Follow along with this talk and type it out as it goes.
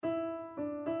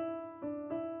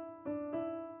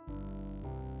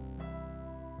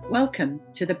Welcome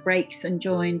to the Breaks and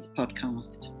Joins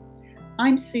podcast.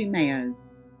 I'm Sue Mayo,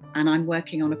 and I'm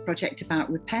working on a project about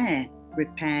repair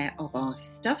of our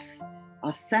stuff,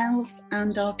 ourselves,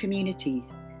 and our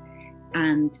communities.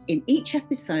 And in each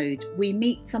episode, we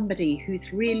meet somebody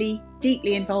who's really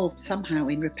deeply involved somehow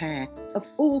in repair of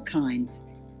all kinds.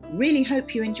 Really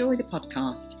hope you enjoy the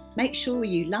podcast. Make sure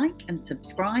you like and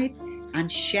subscribe and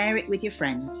share it with your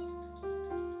friends.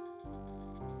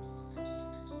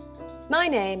 My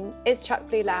name is Chuck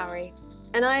Blue Lowry,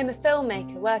 and I am a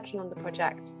filmmaker working on the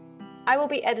project. I will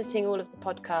be editing all of the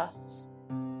podcasts.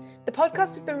 The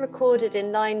podcasts have been recorded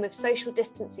in line with social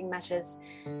distancing measures,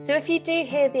 so if you do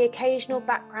hear the occasional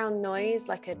background noise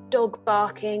like a dog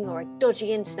barking or a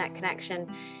dodgy internet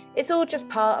connection, it's all just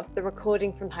part of the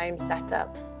recording from home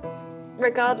setup.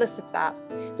 Regardless of that,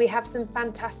 we have some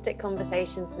fantastic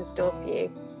conversations in store for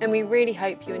you, and we really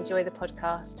hope you enjoy the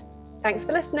podcast. Thanks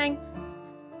for listening.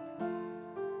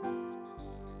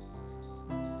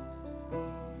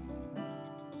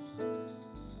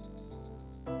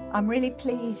 I'm really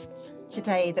pleased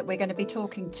today that we're going to be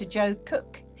talking to Jo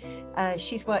Cook.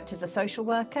 She's worked as a social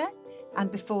worker and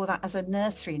before that as a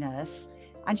nursery nurse,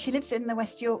 and she lives in the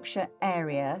West Yorkshire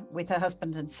area with her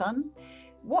husband and son.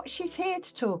 What she's here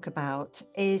to talk about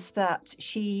is that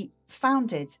she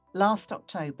founded last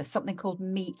October something called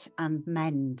Meet and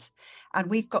Mend, and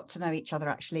we've got to know each other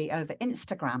actually over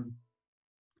Instagram.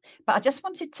 But I just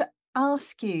wanted to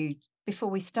ask you before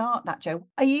we start that, Jo,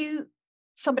 are you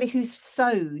somebody who's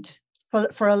sewed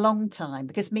for a long time?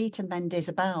 Because Meet and Mend is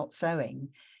about sewing.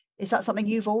 Is that something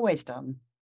you've always done?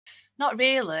 Not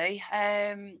really.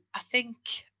 I think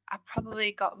I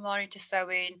probably got more into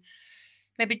sewing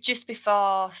maybe just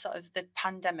before sort of the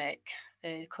pandemic,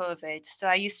 the COVID. So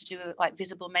I used to do like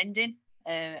visible mending,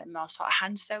 more sort of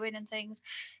hand sewing and things.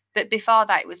 But before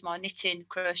that, it was more knitting,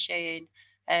 crocheting.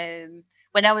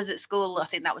 When I was at school, I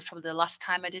think that was probably the last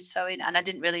time I did sewing, and I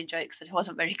didn't really enjoy it because I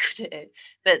wasn't very good at it.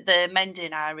 But the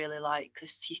mending I really like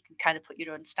because you can kind of put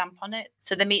your own stamp on it.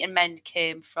 So the Meet and Mend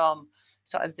came from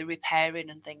sort of the repairing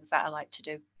and things that I like to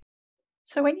do.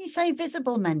 So when you say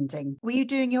visible mending, were you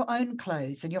doing your own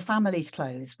clothes and your family's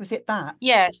clothes? Was it that?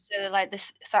 Yeah, so like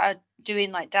this started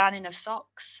doing like darning of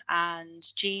socks and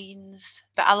jeans.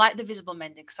 But I like the visible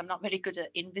mending because I'm not very good at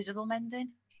invisible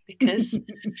mending because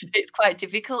it's quite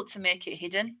difficult to make it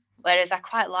hidden. Whereas I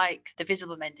quite like the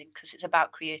visible mending because it's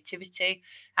about creativity.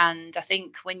 And I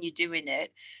think when you're doing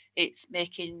it, it's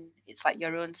like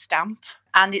your own stamp.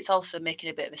 And it's also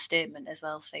making a bit of a statement as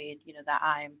well, saying, that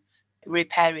I'm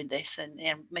repairing this and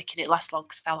making it last long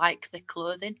because I like the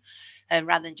clothing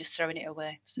rather than just throwing it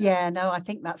away. So. Yeah, no, I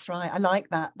think that's right. I like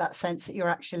that sense that you're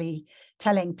actually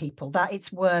telling people that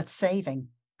it's worth saving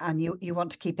and you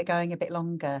want to keep it going a bit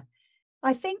longer.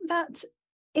 I think that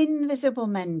invisible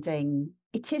mending,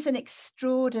 it is an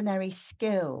extraordinary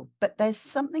skill, but there's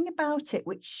something about it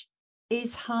which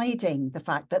is hiding the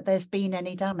fact that there's been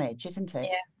any damage, isn't it?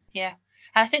 Yeah.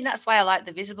 And I think that's why I like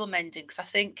the visible mending, because I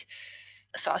think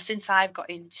sort of since I've got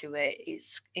into it,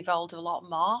 it's evolved a lot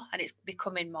more and it's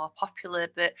becoming more popular.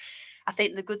 But I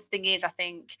think the good thing is, I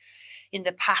think in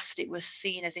the past it was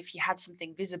seen as if you had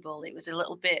something visible, it was a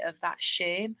little bit of that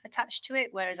shame attached to it.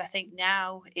 Whereas I think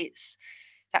now it's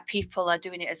that people are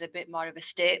doing it as a bit more of a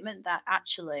statement that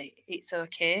actually it's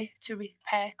okay to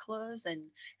repair clothes and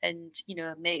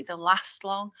make them last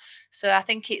long. So I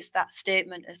think it's that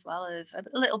statement as well of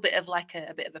a little bit of like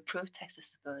a bit of a protest, I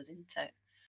suppose, isn't it?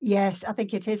 Yes, I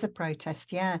think it is a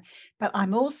protest, yeah. But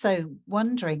I'm also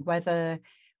wondering whether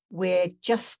we're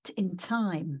just in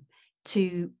time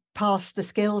to pass the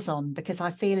skills on, because I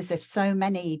feel as if so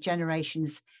many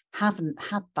generations haven't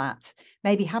had that,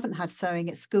 maybe haven't had sewing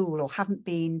at school or haven't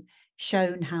been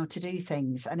shown how to do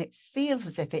things. And it feels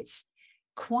as if it's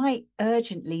quite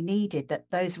urgently needed that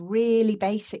those really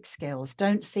basic skills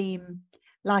don't seem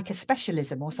like a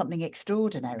specialism or something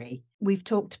extraordinary. We've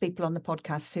talked to people on the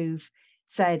podcast who've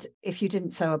said, if you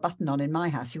didn't sew a button on in my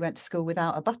house, you went to school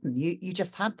without a button. You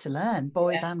just had to learn,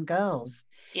 boys and girls.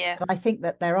 Yeah. But I think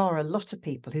that there are a lot of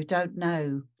people who don't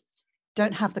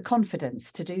have the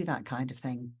confidence to do that kind of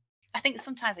thing. I think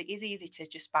sometimes it is easy to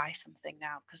just buy something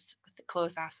now because the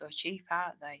clothes are so cheap,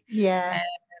 aren't they? Yeah.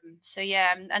 So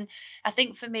yeah, and I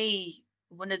think for me,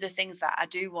 one of the things that I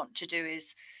do want to do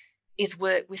is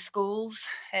work with schools,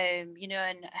 and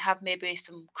have maybe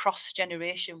some cross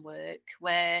generation work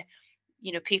where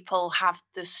people have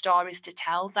the stories to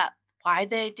tell that why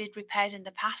they did repairs in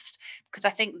the past, because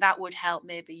I think that would help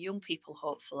maybe young people,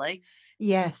 hopefully.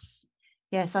 Yes,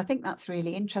 I think that's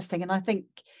really interesting. And I think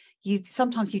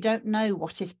sometimes you don't know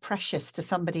what is precious to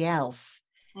somebody else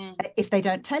if they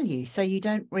don't tell you. So you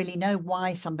don't really know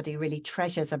why somebody really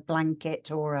treasures a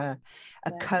blanket or a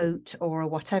coat or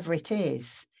whatever it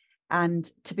is.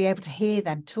 And to be able to hear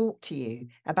them talk to you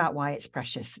about why it's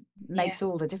precious makes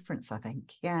all the difference, I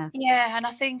think. Yeah. Yeah, and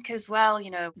I think as well,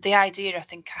 the idea I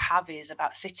think I have is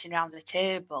about sitting around the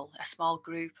table, a small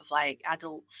group of like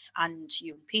adults and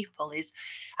young people is,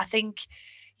 I think,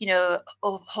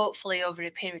 hopefully over a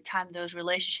period of time, those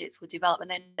relationships will develop, and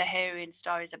then they're hearing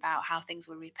stories about how things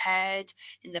were repaired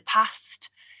in the past.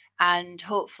 And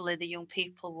hopefully the young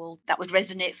people that would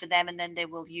resonate for them, and then they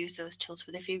will use those tools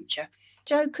for the future.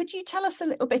 Jo, could you tell us a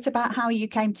little bit about how you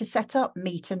came to set up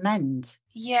Meet and Mend?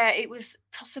 Yeah, it was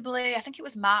possibly, I think it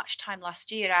was March time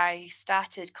last year, I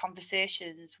started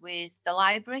conversations with the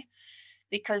library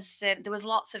because there was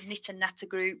lots of knit and natter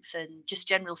groups and just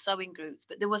general sewing groups,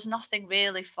 but there was nothing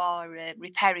really for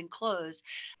repairing clothes.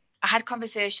 I had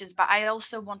conversations, but I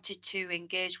also wanted to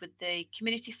engage with the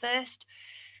community first.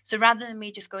 So rather than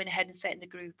me just going ahead and setting the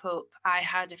group up, I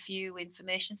had a few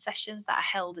information sessions that I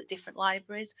held at different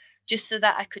libraries just so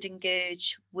that I could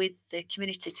engage with the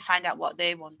community to find out what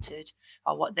they wanted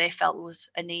or what they felt was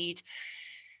a need.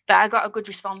 But I got a good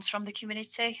response from the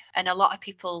community, and a lot of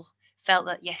people felt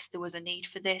that yes, there was a need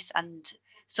for this, and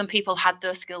some people had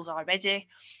those skills already,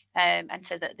 and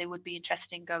said that they would be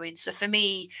interested in going. So for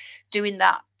me, doing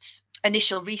that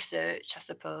initial research, I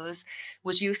suppose,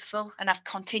 was useful, and I've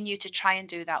continued to try and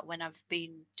do that when I've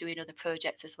been doing other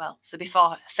projects as well. So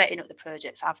before setting up the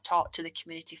projects, I've talked to the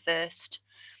community first.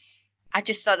 I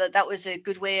just thought that that was a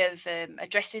good way of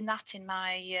addressing that in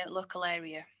my local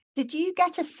area. Did you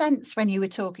get a sense when you were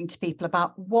talking to people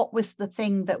about what was the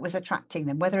thing that was attracting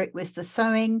them, whether it was the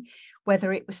sewing,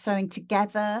 whether it was sewing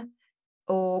together,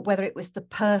 or whether it was the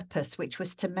purpose, which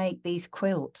was to make these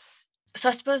quilts? So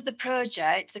I suppose the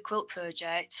quilt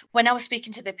project, when I was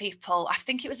speaking to the people, I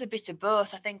think it was a bit of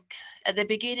both. I think at the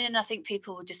beginning, I think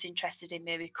people were just interested in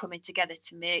maybe coming together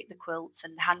to make the quilts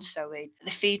and hand sewing.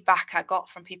 The feedback I got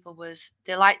from people was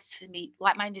they liked to meet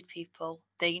like-minded people.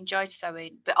 They enjoyed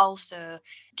sewing, but also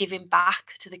giving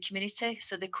back to the community.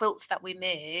 So the quilts that we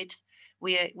made,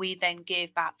 we then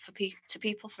gave back to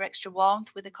people for extra warmth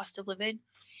with the cost of living.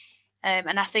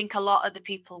 And I think a lot of the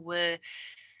people were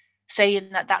saying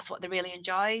that that's what they really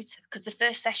enjoyed. Because the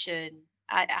first session,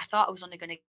 I thought I was only going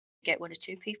to get 1 or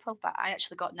 2 people, but I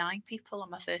actually got 9 people on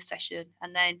my first session.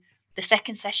 And then the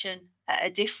second session at a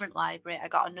different library, I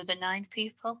got another 9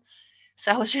 people.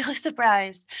 So I was really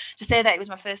surprised to say that it was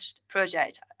my first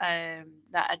project that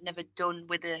I'd never done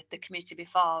with the community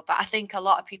before. But I think a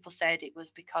lot of people said it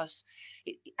was because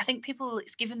I think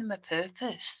it's given them a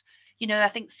purpose. I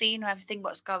think seeing everything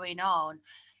what's going on,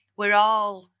 we're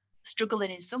all struggling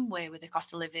in some way with the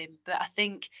cost of living. But I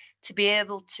think to be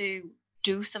able to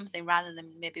do something rather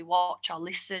than maybe watch or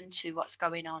listen to what's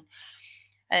going on,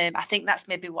 I think that's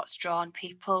maybe what's drawn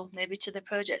people maybe to the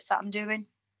projects that I'm doing.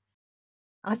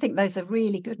 I think those are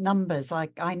really good numbers.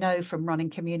 I know from running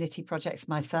community projects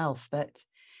myself that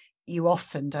you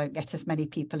often don't get as many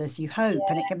people as you hope,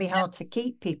 and it can be hard to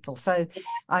keep people. So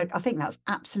I think that's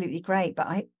absolutely great.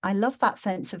 But I love that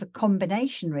sense of a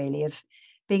combination, really, of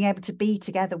being able to be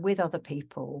together with other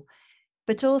people.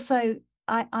 But also,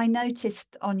 I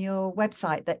noticed on your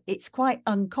website that it's quite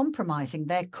uncompromising.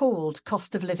 They're called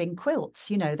cost of living quilts.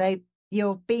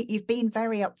 You've been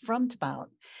very upfront about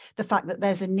the fact that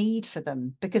there's a need for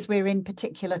them because we're in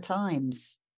particular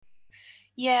times.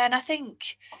 Yeah, and I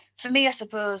think for me, I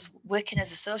suppose working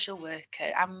as a social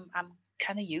worker, I'm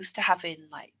kind of used to having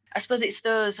I suppose it's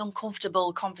those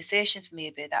uncomfortable conversations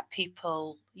maybe that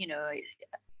people,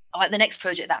 like the next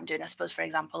project that I'm doing, I suppose, for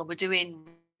example, we're doing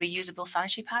reusable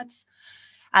sanitary pads.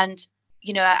 And,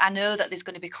 I know that there's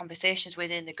going to be conversations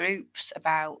within the groups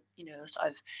about, sort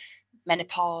of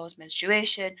menopause,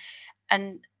 menstruation.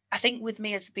 And I think with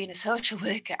me as being a social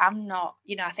worker, I'm not,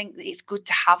 I think that it's good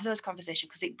to have those conversations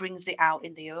because it brings it out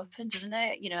in the open, doesn't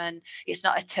it? And it's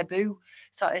not a taboo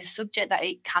sort of subject that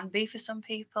it can be for some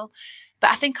people.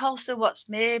 But I think also what's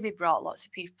maybe brought lots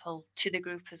of people to the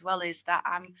group as well is that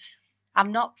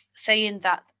I'm not saying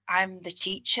that I'm the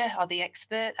teacher or the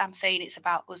expert. I'm saying it's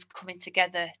about us coming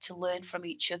together to learn from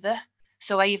each other.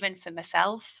 So even for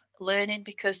myself, learning,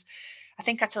 because I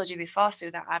think I told you before,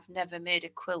 Sue, that I've never made a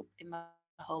quilt in my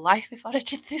whole life before I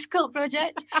did this quilt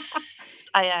project.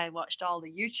 I watched all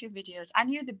the YouTube videos. I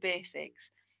knew the basics.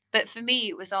 But for me,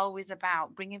 it was always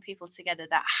about bringing people together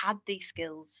that had these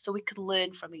skills so we could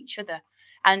learn from each other.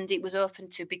 And it was open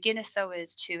to beginner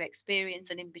sewers, to experience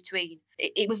and in between.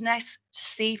 It was nice to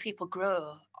see people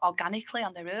grow organically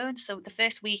on their own. So the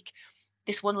first week,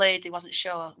 this one lady wasn't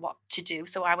sure what to do,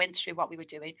 so I went through what we were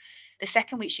doing. The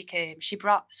second week she came, she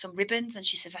brought some ribbons and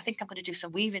she says, I think I'm going to do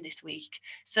some weaving this week.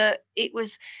 So it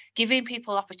was giving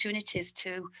people opportunities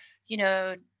to, you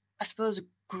know, I suppose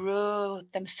grow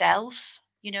themselves,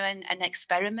 you know, and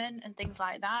experiment and things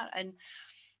like that. And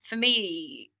for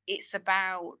me, it's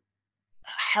about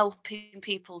helping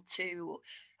people to,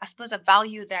 I suppose,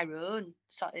 value their own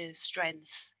sort of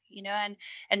strengths, you know.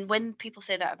 And when people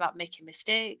say that about making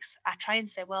mistakes, I try and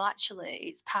say, well, actually,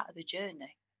 it's part of the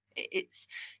journey. It's,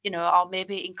 you know, or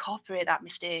maybe incorporate that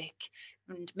mistake,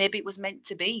 and maybe it was meant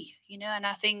to be, you know. And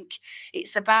I think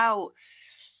it's about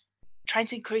trying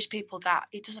to encourage people that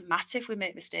it doesn't matter if we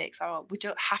make mistakes, or we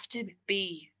don't have to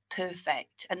be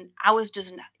perfect, and ours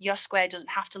doesn't, your square doesn't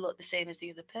have to look the same as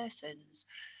the other person's,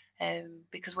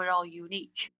 because we're all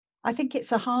unique. I think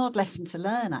it's a hard lesson to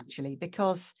learn, actually,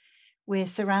 because we're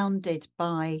surrounded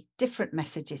by different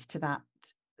messages to that,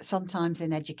 sometimes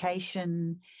in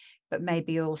education, but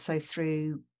maybe also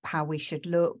through how we should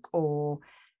look, or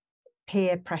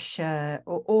peer pressure,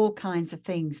 or all kinds of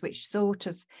things which sort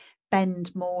of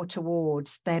bend more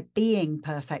towards there being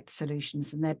perfect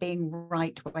solutions and there being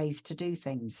right ways to do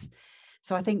things.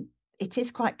 So I think it is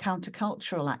quite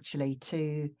countercultural, actually,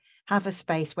 to have a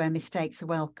space where mistakes are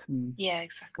welcome, Yeah,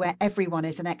 exactly. where everyone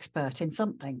is an expert in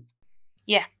something.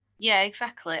 Yeah, yeah,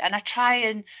 exactly. And I try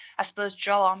and, I suppose,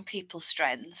 draw on people's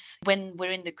strengths when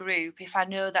we're in the group. If I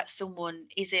know that someone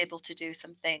is able to do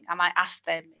something, I might ask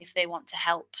them if they want to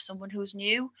help someone who's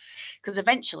new, because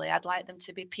eventually I'd like them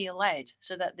to be peer led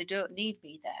so that they don't need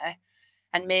me there.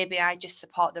 And maybe I just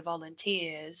support the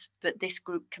volunteers, but this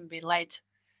group can be led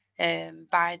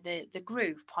by the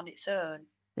group on its own.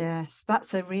 Yes,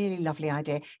 that's a really lovely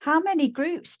idea. How many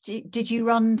groups did you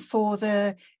run for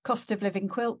the Cost of Living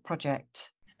Quilt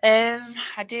project?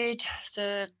 I did,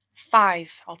 so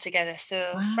 5 altogether.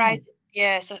 So Wow. Friday,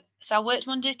 yeah. So I worked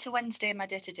Monday to Wednesday, my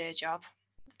day-to-day job.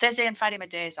 Thursday and Friday, my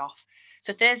days off.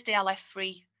 So Thursday, I left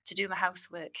free to do my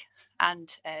housework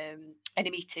and any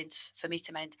meetings for me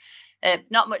to mend.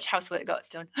 Not much housework got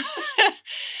done,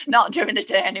 not during the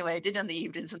day anyway. Did on the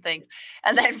evenings and things.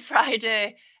 And then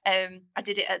Friday, I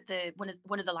did it at the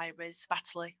one of the libraries,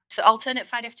 Batley. So alternate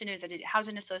Friday afternoons, I did it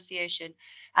Housing Association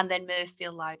and then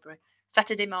Murfield Library.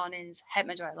 Saturday mornings,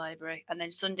 Hetman Library, and then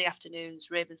Sunday afternoons,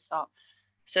 Ravensthorpe.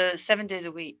 So 7 days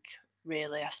a week,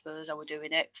 really, I suppose I was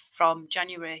doing it from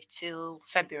January till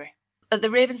February. At the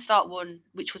Ravensthorpe one,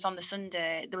 which was on the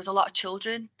Sunday, there was a lot of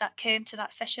children that came to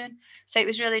that session. So it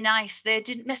was really nice. They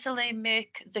didn't necessarily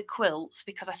make the quilts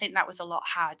because I think that was a lot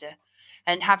harder.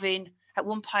 And having, at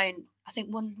one point, I think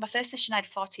my first session I had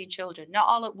 14 children, not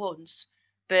all at once,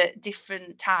 but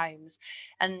different times.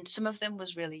 And some of them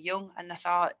was really young. And I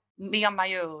thought, me on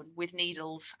my own with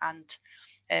needles and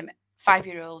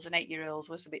 5-year-olds and 8-year-olds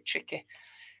was a bit tricky.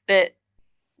 But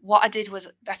what I did was,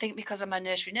 I think because of my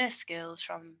nursery nurse skills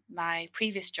from my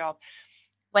previous job,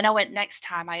 when I went next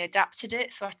time, I adapted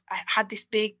it. So I had this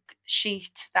big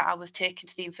sheet that I was taking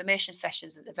to the information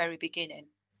sessions at the very beginning.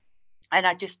 And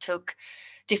I just took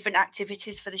different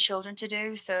activities for the children to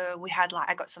do. So we had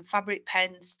I got some fabric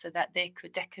pens so that they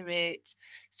could decorate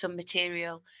some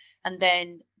material, and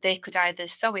then they could either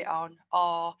sew it on,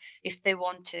 or if they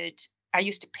wanted, I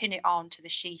used to pin it on to the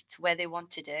sheet where they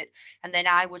wanted it, and then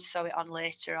I would sew it on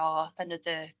later, or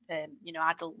another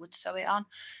adult would sew it on.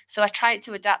 So I tried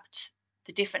to adapt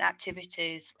the different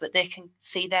activities, but they can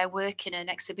see their work in an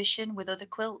exhibition with other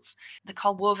quilts. They're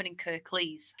called Woven in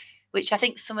Kirklees, which I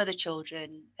think some of the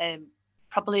children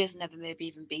probably has never maybe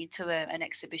even been to an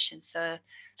exhibition. So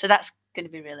that's going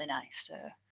to be really nice.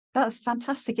 That's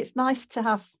fantastic. It's nice to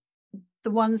have the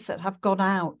ones that have gone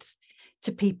out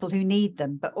to people who need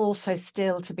them, but also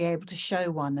still to be able to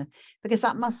show one, because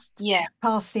that must Yeah.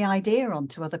 pass the idea on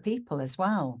to other people as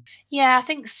well. Yeah, I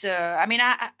think so. I mean,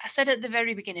 I said at the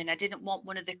very beginning, I didn't want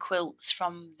one of the quilts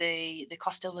from the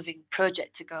Cost of Living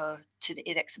project to go to the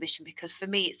exhibition, because for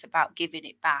me, it's about giving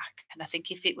it back. And I think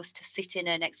if it was to sit in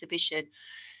an exhibition,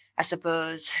 I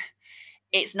suppose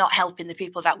it's not helping the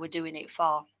people that we're doing it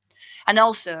for. And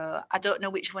also, I don't know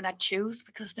which one I'd choose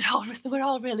because we're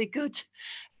all really good.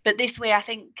 But this way, I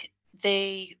think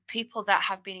the people that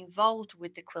have been involved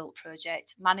with the quilt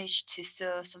project managed to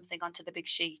sew something onto the big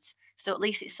sheet. So at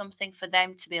least it's something for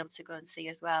them to be able to go and see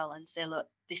as well and say, look,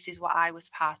 this is what I was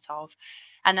part of.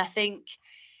 And I think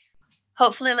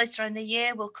hopefully later in the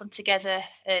year, we'll come together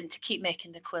to keep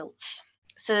making the quilts.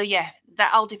 So yeah,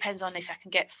 that all depends on if I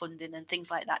can get funding and things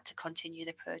like that to continue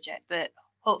the project. But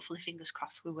hopefully, fingers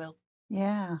crossed, we will.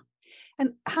 Yeah.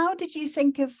 And how did you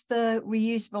think of the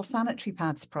reusable sanitary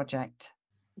pads project?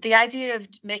 The idea of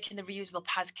making the reusable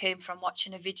pads came from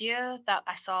watching a video that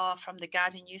I saw from the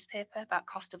Guardian newspaper about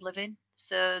cost of living.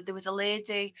 So there was a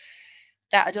lady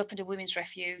that had opened a women's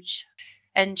refuge,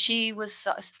 and she was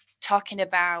sort of talking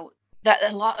about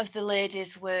that a lot of the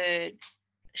ladies were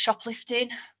shoplifting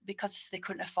because they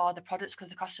couldn't afford the products because of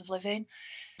the cost of living.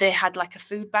 They had like a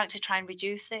food bank to try and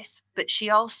reduce this. But she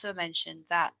also mentioned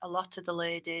that a lot of the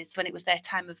ladies, when it was their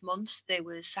time of month, they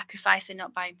were sacrificing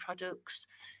not buying products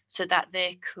so that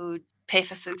they could pay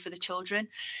for food for the children.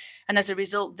 And as a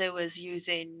result, they was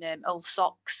using old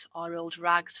socks or old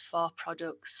rags for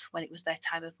products when it was their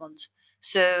time of month.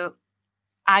 So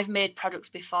I've made products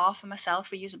before for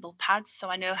myself, reusable pads, so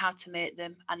I know how to make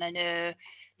them and I know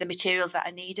the materials that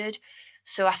I needed.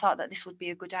 So I thought that this would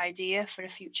be a good idea for a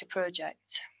future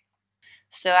project.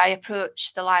 So I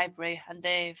approached the library and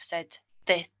they've said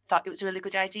they thought it was a really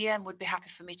good idea and would be happy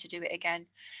for me to do it again.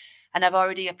 And I've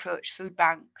already approached food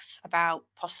banks about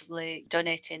possibly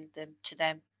donating them to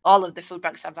them. All of the food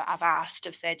banks I've asked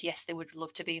have said yes, they would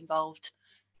love to be involved.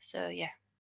 So yeah.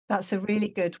 That's a really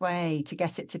good way to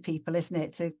get it to people, isn't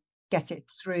it? To get it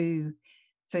through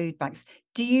food banks.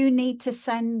 Do you need to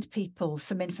send people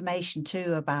some information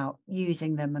too about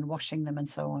using them and washing them and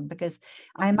so on? Because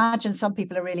I imagine some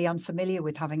people are really unfamiliar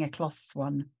with having a cloth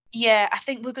one. Yeah, I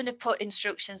think we're going to put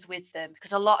instructions with them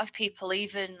because a lot of people,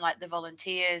 even like the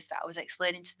volunteers that I was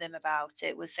explaining to them about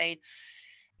it, was saying,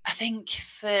 I think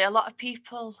for a lot of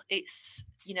people, it's,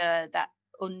 that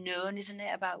unknown, isn't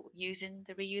it, about using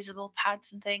the reusable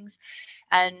pads and things.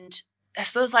 And I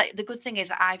suppose like the good thing is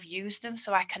that I've used them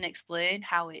so I can explain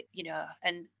how it,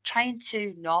 and trying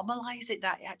to normalize it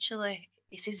that actually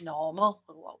this is normal,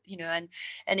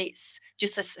 and it's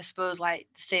just I suppose like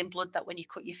the same blood that when you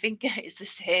cut your finger, it's the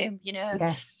same,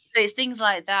 Yes. So it's things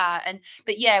like that.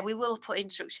 But yeah, we will put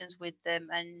instructions with them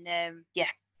and yeah,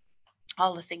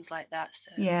 all the things like that.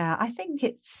 So Yeah, I think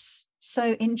it's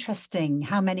so interesting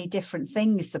how many different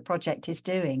things the project is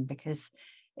doing, because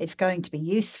it's going to be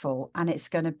useful and it's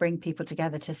going to bring people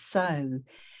together to sew,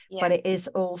 yeah, but it is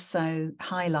also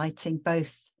highlighting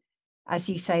both, as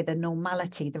you say, the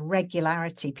normality, the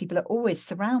regularity. People are always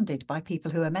surrounded by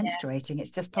people who are yeah, menstruating.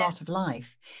 It's just yeah, part of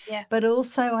life. yeah. But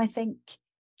also, I think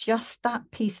just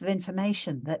that piece of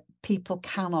information that people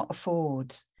cannot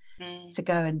afford Mm, to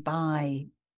go and buy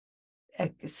a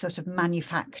sort of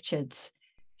manufactured yeah,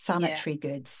 sanitary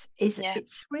goods is, yeah,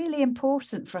 it's really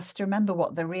important for us to remember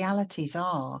what the realities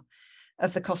are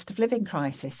of the cost of living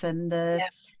crisis and the yeah.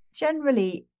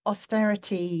 generally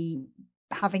austerity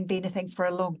having been a thing for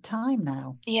a long time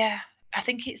now. Yeah, I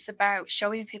think it's about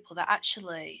showing people that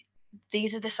actually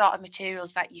these are the sort of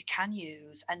materials that you can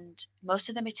use, and most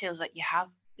of the materials that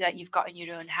you've got in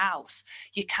your own house,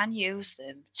 you can use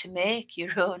them to make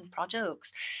your own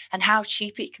products, and how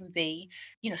cheap it can be.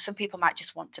 Some people might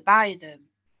just want to buy them,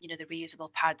 the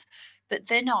reusable pads, but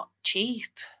they're not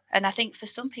cheap. And I think for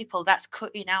some people that's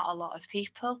cutting out a lot of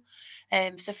people.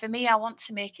 So for me, I want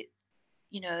to make it,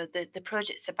 the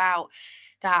project's about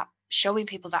that, showing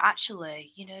people that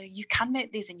actually, you can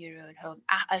make these in your own home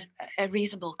at a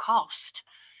reasonable cost,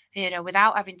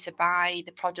 without having to buy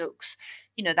the products,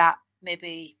 that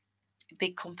maybe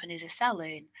big companies are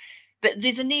selling. But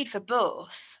there's a need for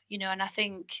both, and I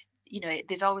think,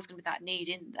 there's always going to be that need,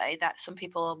 isn't there, that some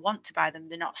people want to buy them,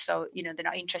 they're not so, they're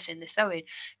not interested in the sewing.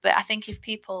 But I think if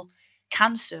people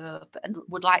can sew and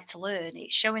would like to learn,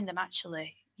 it's showing them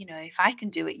actually, if I can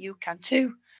do it, you can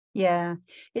too. Yeah,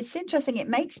 it's interesting. It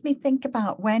makes me think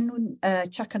about when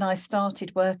Chuck and I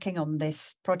started working on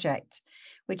this project,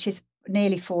 which is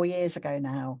nearly 4 years ago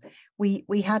now.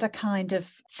 We had a kind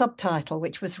of subtitle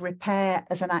which was "Repair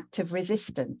as an Act of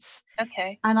Resistance."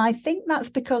 Okay. And I think that's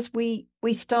because we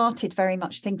started very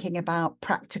much thinking about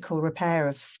practical repair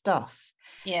of stuff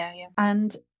Yeah, yeah,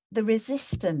 and the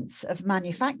resistance of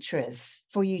manufacturers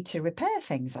for you to repair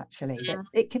things, actually, that mm,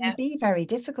 it can yeah, be very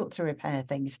difficult to repair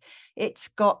things. It's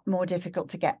got more difficult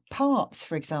to get parts,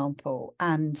 for example.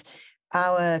 And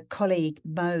our colleague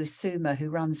Mo Suma, who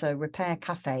runs a repair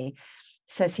cafe,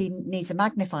 says he needs a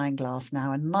magnifying glass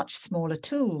now and much smaller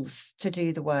tools to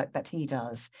do the work that he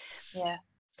does. yeah,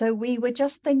 So we were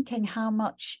just thinking how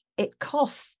much it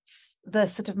costs the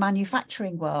sort of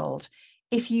manufacturing world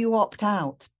if you opt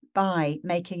out by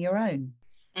making your own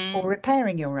or mm,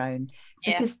 repairing your own.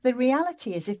 yeah, Because the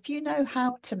reality is, if you know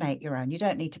how to make your own, you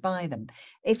don't need to buy them.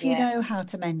 If you yeah, know how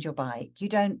to mend your bike, you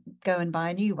don't go and buy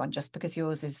a new one just because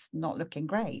yours is not looking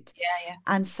great. yeah, yeah,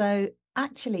 And so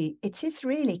actually, it is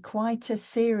really quite a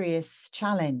serious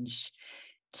challenge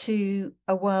to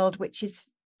a world which has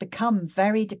become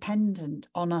very dependent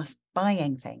on us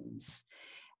buying things.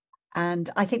 And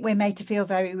I think we're made to feel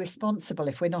very responsible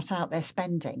if we're not out there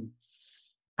spending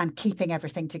and keeping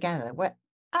everything together. Well,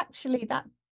 actually,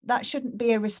 that shouldn't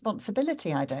be a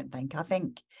responsibility, I don't think. I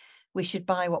think we should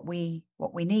buy what we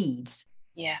need.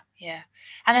 Yeah, yeah.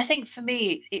 And I think for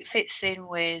me, it fits in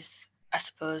with, I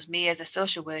suppose, me as a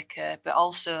social worker, but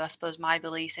also, I suppose, my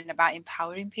beliefs in about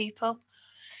empowering people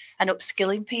and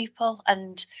upskilling people.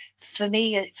 And for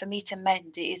me to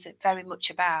mend, it is very much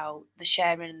about the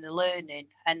sharing and the learning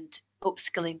and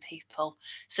upskilling people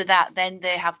so that then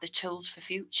they have the tools for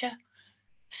future.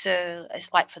 So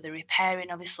it's like for the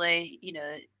repairing, obviously,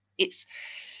 it's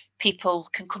people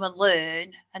can come and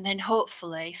learn, and then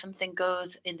hopefully something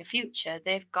goes in the future.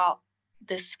 They've got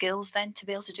the skills then to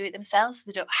be able to do it themselves.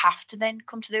 They don't have to then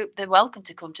come to they're welcome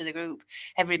to come to the group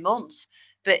every month.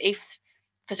 But if,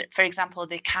 for example,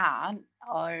 they can't,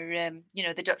 or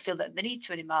they don't feel that they need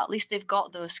to anymore, at least they've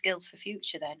got those skills for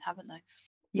future then, haven't they?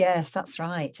 Yes, that's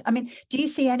right. I mean, do you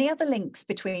see any other links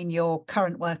between your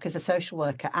current work as a social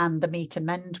worker and the Meet and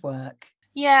Mend work?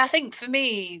 Yeah, I think for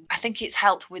me, I think it's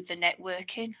helped with the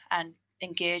networking and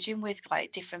engaging with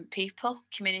like different people,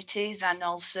 communities, and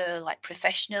also like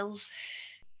professionals.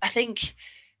 I think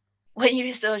when you're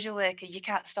a social worker, you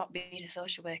can't stop being a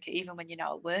social worker, even when you're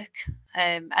not at work.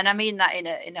 And I mean that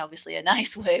in obviously a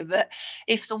nice way. But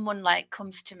if someone like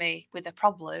comes to me with a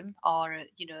problem or a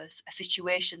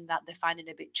situation that they're finding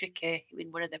a bit tricky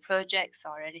in one of their projects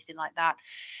or anything like that,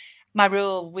 my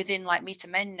role within like Meet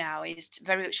and Mend now is to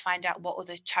very much find out what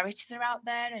other charities are out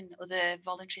there and other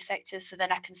voluntary sectors, so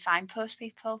then I can signpost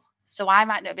people. So I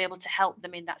might not be able to help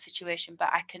them in that situation, but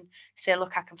I can say,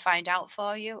 look, I can find out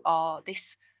for you, or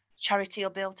this charity will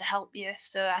be able to help you.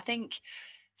 So I think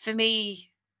for me,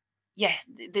 yeah,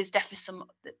 there's definitely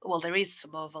there is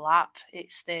some overlap.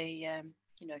 It's the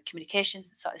communications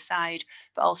sort of side,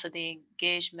 but also the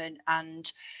engagement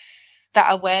and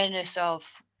that awareness of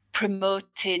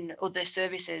promoting other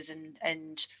services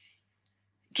and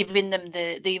giving them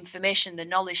the information, the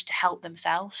knowledge to help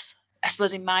themselves. I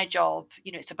suppose in my job,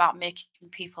 it's about making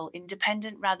people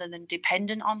independent rather than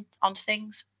dependent on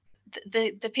things.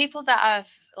 The people that have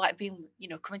like been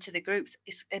coming to the groups,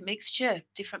 it's a mixture,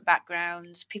 different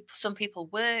backgrounds. Some people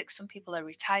work, some people are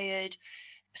retired,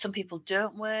 some people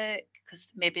don't work because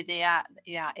maybe they are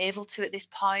able to at this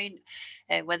point,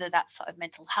 whether that's sort of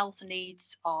mental health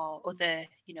needs or other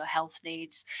health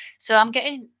needs. So I'm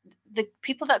getting the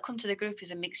people that come to the group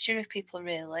is a mixture of people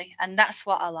really, and that's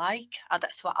what I like.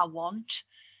 That's what I want.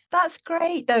 That's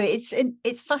great, though.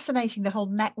 It's fascinating, the whole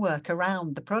network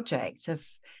around the project of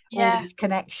all Yeah. these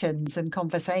connections and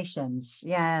conversations.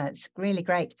 Yeah, it's really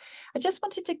great. I just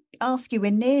wanted to ask you,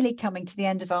 we're nearly coming to the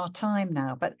end of our time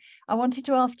now, but I wanted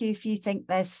to ask you if you think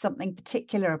there's something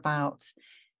particular about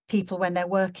people when they're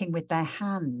working with their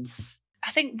hands.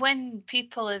 I think when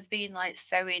people have been like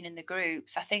sewing in the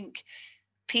groups, I think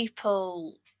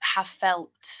people have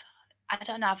felt, I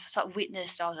don't know, I've sort of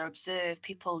witnessed or observed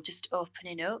people just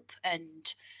opening up,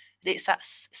 and it's that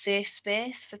safe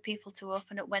space for people to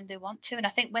open up when they want to. And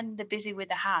I think when they're busy with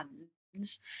their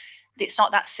hands, it's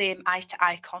not that same eye to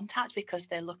eye contact because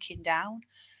they're looking down.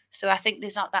 So I think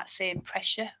there's not that same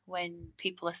pressure when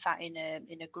people are sat in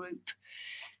a group.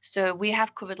 So we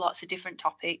have covered lots of different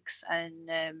topics,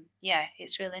 and yeah,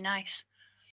 it's really nice.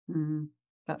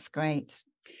 That's great.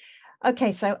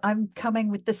 Okay, so I'm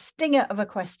coming with the stinger of a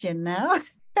question now.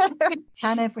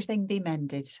 Can everything be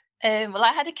mended? Well,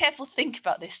 I had a careful think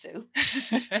about this, Sue,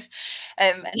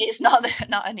 and it's not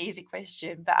an easy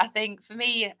question. But I think for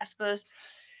me, I suppose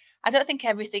I don't think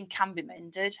everything can be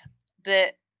mended,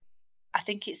 but I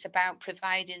think it's about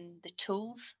providing the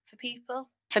tools for people.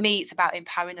 For me, it's about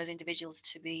empowering those individuals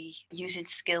to be using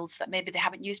skills that maybe they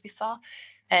haven't used before,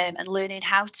 and learning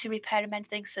how to repair and mend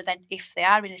things. So then, if they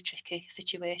are in a tricky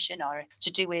situation or to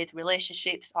do with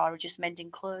relationships or just mending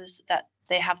clothes, that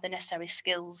they have the necessary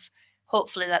skills,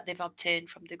 hopefully, that they've obtained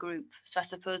from the group. So I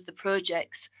suppose the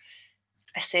project's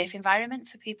a safe environment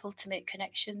for people to make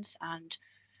connections and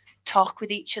talk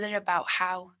with each other about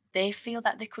how they feel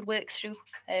that they could work through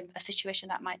a situation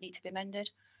that might need to be mended.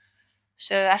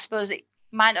 So I suppose it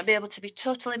might not be able to be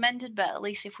totally mended, but at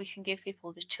least if we can give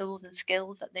people the tools and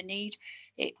skills that they need,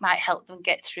 it might help them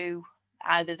get through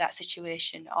either that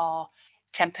situation or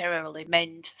temporarily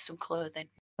mend some clothing.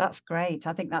 That's great.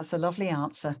 I think that's a lovely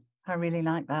answer. I really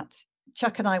like that.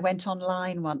 Chuck and I went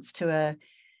online once to a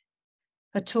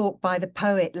talk by the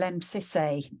poet Lem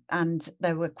Sissay, and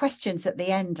there were questions at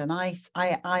the end, and I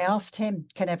asked him,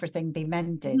 can everything be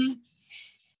mended? Mhm.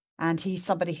 And he's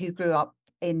somebody who grew up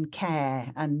in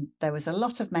care, and there was a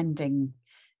lot of mending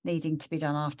needing to be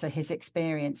done after his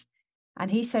experience.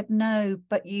 And he said, no,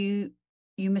 but you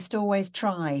must always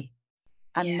try.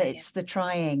 And it's the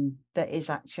trying that is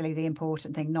actually the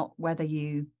important thing, not whether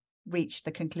you reach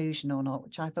the conclusion or not,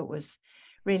 which I thought was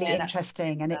really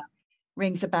interesting. And it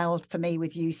rings a bell for me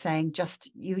with you saying just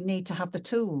you need to have the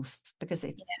tools, because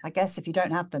I guess if you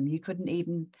don't have them, you couldn't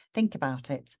even think about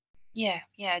it. Yeah,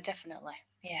 definitely.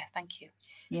 Yeah, thank you.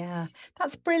 Yeah,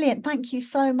 that's brilliant. Thank you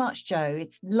so much, Jo.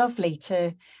 It's lovely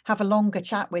to have a longer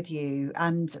chat with you,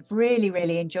 and really,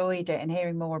 really enjoyed it and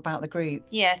hearing more about the group.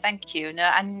 Yeah, thank you. No,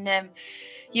 and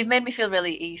you've made me feel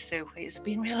really easy. It's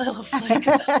been really lovely.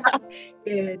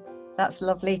 Good. That's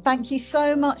lovely. Thank you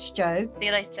so much, Jo. See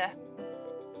you later.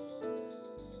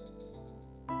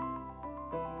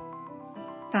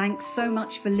 Thanks so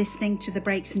much for listening to the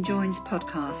Breaks and Joins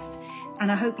podcast, and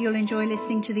I hope you'll enjoy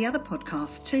listening to the other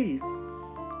podcasts too.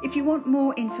 If you want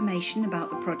more information about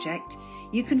the project,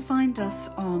 you can find us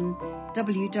on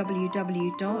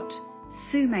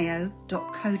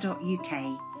www.sumayo.co.uk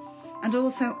and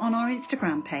also on our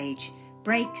Instagram page,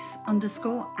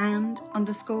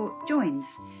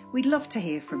 breaks_and_joins. We'd love to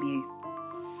hear from you.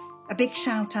 A big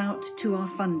shout out to our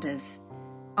funders,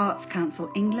 Arts Council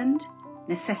England,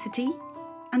 Necessity,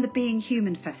 and the Being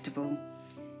Human Festival.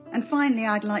 And finally,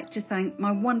 I'd like to thank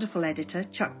my wonderful editor,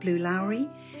 Chuck Blue Lowry,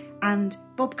 and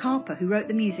Bob Carper, who wrote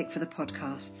the music for the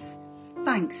podcasts.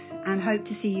 Thanks, and hope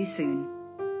to see you soon.